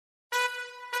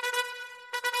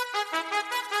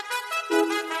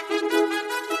Good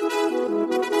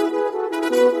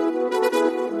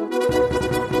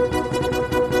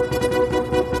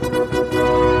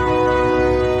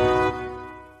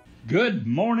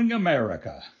morning,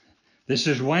 America. This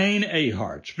is Wayne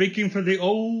Ahart speaking for the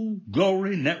Old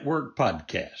Glory Network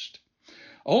podcast.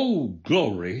 Old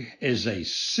Glory is a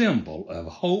symbol of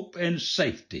hope and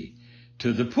safety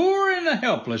to the poor and the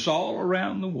helpless all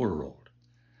around the world.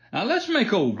 Now let's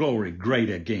make Old Glory great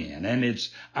again, and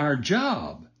it's our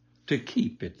job to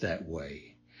keep it that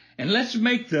way. And let's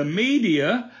make the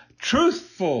media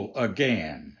truthful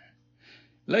again.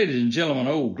 Ladies and gentlemen,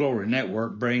 Old Glory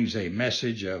Network brings a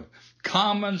message of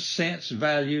common sense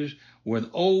values with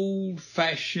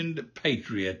old-fashioned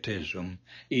patriotism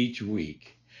each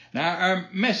week. Now, our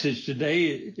message today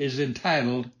is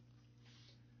entitled,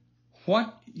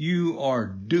 What You Are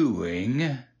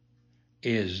Doing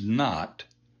Is Not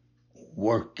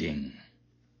Working.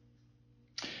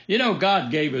 You know,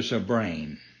 God gave us a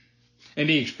brain, and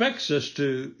He expects us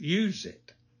to use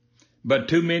it, but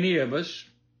too many of us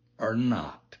are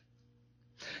not.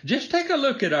 Just take a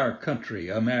look at our country,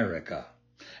 America,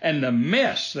 and the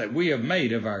mess that we have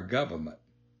made of our government.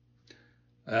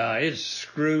 It's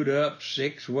screwed up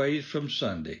 6 ways from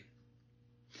Sunday.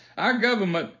 Our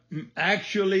government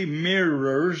actually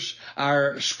mirrors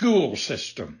our school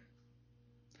system.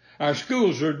 Our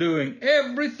schools are doing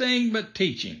everything but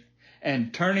teaching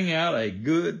and turning out a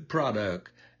good product,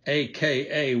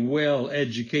 aka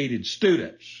well-educated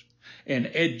students in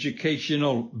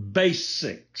educational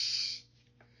basics.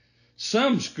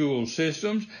 Some school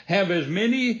systems have as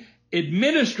many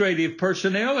administrative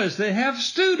personnel as they have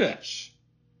students.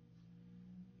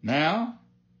 Now,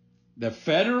 the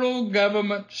federal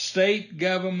government, state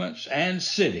governments, and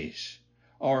cities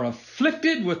are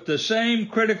afflicted with the same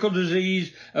critical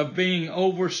disease of being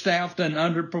overstaffed and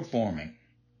underperforming.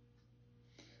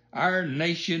 Our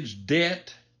nation's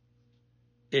debt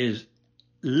is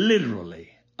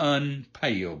literally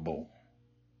unpayable.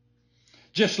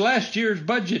 Just last year's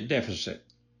budget deficit,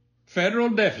 federal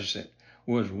deficit,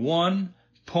 was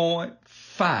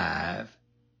 $1.5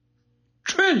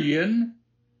 trillion.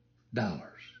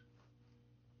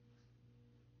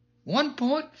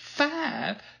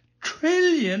 $1.5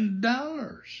 trillion.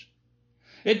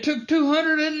 It took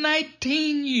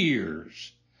 219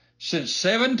 years since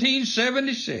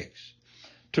 1776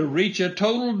 to reach a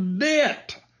total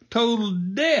debt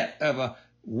of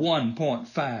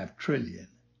 $1.5 trillion.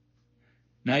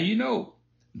 Now, you know,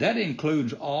 that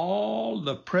includes all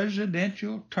the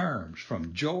presidential terms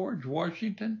from George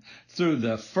Washington through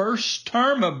the first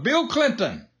term of Bill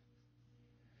Clinton.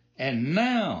 And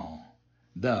now,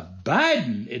 the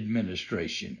Biden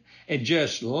administration, in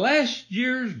just last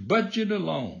year's budget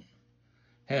alone,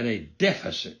 had a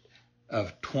deficit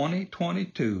of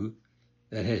 2022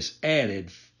 that has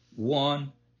added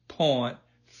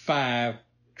 $1.5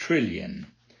 trillion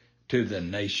to the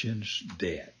nation's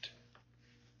debt.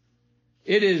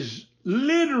 It is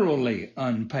literally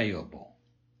unpayable.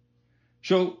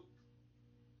 So,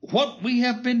 what we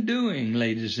have been doing,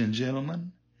 ladies and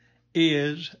gentlemen,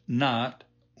 is not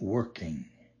working.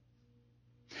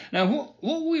 Now,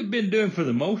 what we've been doing for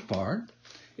the most part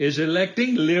is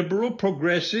electing liberal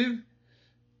progressives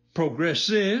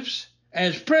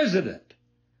as president,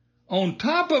 on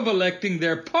top of electing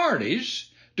their parties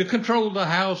to control the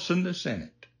House and the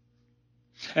Senate.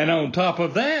 And on top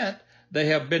of that, they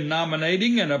have been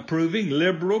nominating and approving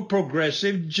liberal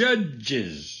progressive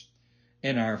judges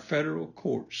in our federal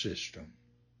court system.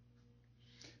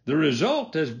 The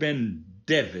result has been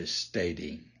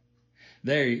devastating.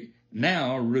 They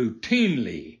now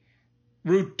routinely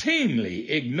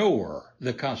ignore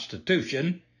the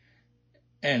Constitution,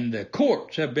 and the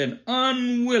courts have been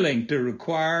unwilling to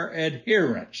require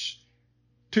adherence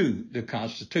to the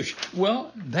Constitution.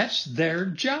 Well, that's their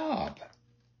job.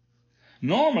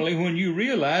 Normally, when you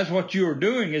realize what you are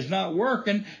doing is not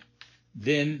working,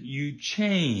 then you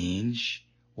change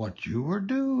what you are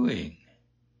doing.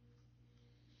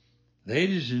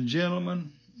 Ladies and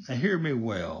gentlemen, hear me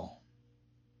well.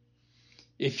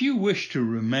 If you wish to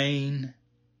remain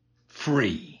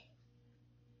free,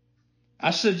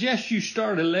 I suggest you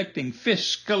start electing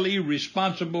fiscally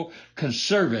responsible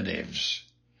conservatives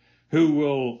who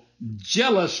will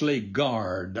jealously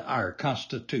guard our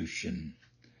Constitution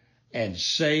and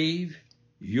save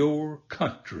your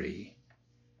country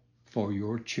for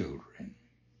your children.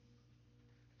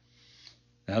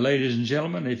 Now, ladies and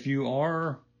gentlemen, if you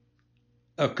are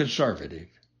a conservative,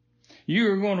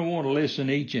 you're going to want to listen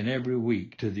each and every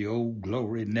week to the Old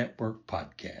Glory Network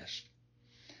podcast.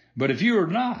 But if you are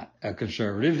not a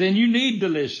conservative, then you need to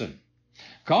listen,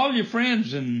 Call your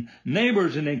friends and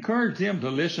neighbors and encourage them to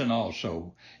listen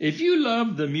also. If you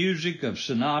love the music of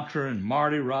Sinatra and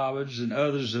Marty Robbins and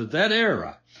others of that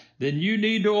era, then you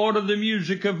need to order the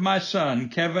music of my son,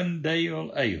 Kevin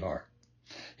Dale Ahart.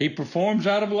 He performs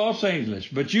out of Los Angeles,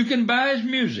 but you can buy his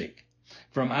music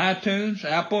from iTunes,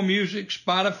 Apple Music,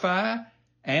 Spotify,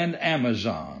 and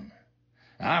Amazon.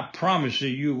 I promise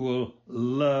you will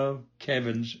love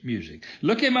Kevin's music.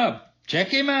 Look him up. Check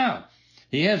him out.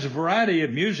 He has a variety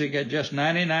of music at just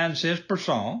 99 cents per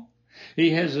song.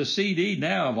 He has a CD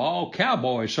now of all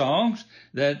cowboy songs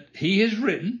that he has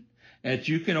written that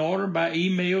you can order by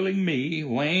emailing me,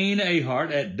 Wayne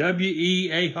Ahart, at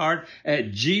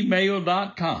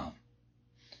weahart@gmail.com.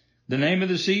 The name of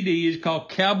the CD is called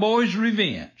Cowboy's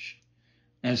Revenge.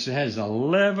 And it has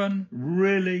 11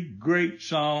 really great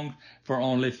songs for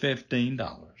only $15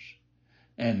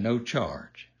 and no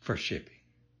charge for shipping.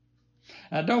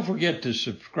 Now, don't forget to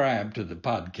subscribe to the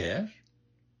podcast.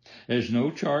 There's no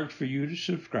charge for you to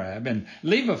subscribe. And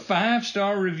leave a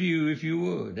 5-star review if you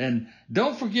would. And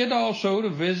don't forget also to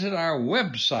visit our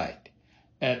website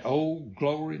at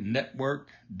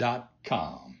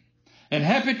oldglorynetwork.com. And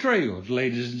happy trails,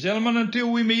 ladies and gentlemen,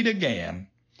 until we meet again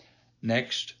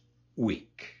next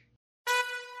week.